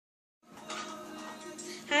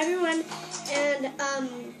Hi everyone, and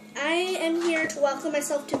I am here to welcome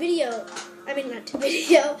myself to video. I mean, not to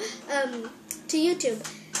video, to YouTube.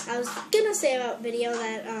 I was gonna say about video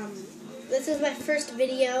that this is my first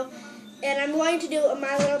video, and I'm going to do a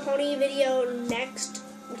My Little Pony video next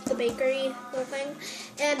with the bakery little thing.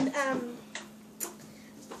 And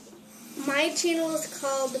my channel is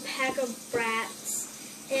called The Pack of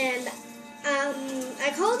Brats, and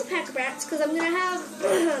I call it The Pack of Brats because I'm gonna have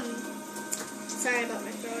sorry about my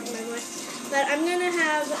throat and my voice, but I'm gonna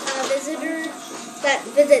have a visitor that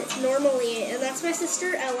visits normally, and that's my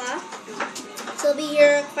sister Ella. She'll be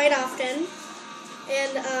here quite often,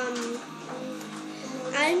 and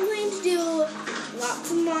I'm going to do lots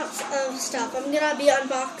and lots of stuff. I'm gonna be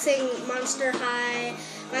unboxing Monster High,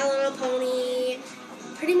 My Little Pony,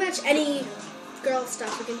 pretty much any girl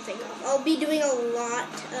stuff you can think of. I'll be doing a lot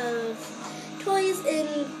of toys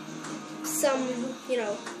and some,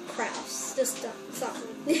 crafts, just stuff.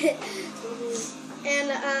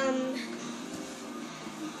 And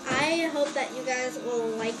I hope that you guys will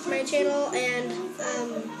like my channel, and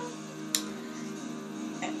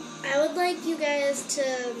I would like you guys to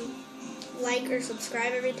like or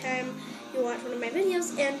subscribe every time you watch one of my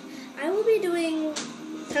videos, and I will be doing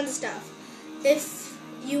tons of stuff. If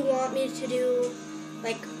you want me to do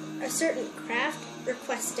like a certain craft,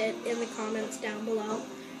 request it in the comments down below.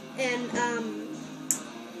 And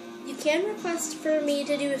you can request for me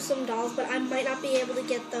to do some dolls, but I might not be able to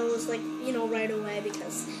get those right away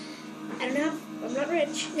because I'm not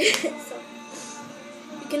rich. So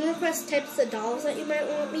you can request types of dolls that you might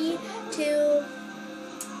want me to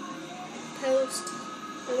post.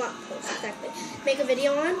 Well, not post exactly. Make a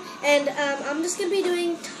video on, and I'm just gonna be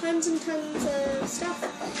doing tons and tons of stuff.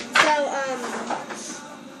 So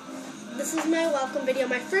this is my welcome video,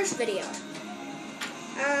 my first video.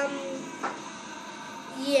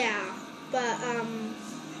 Yeah, but I'm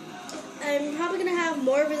probably gonna have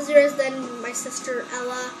more visitors than my sister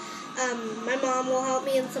Ella. My mom will help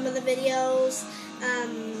me in some of the videos. I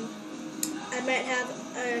might have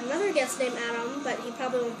another guest named Adam, but he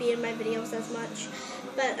probably won't be in my videos as much.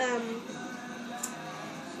 But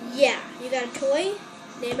yeah, you got a toy?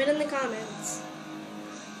 Name it in the comments.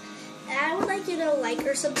 I would like you to like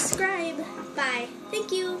or subscribe. Bye.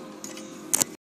 Thank you.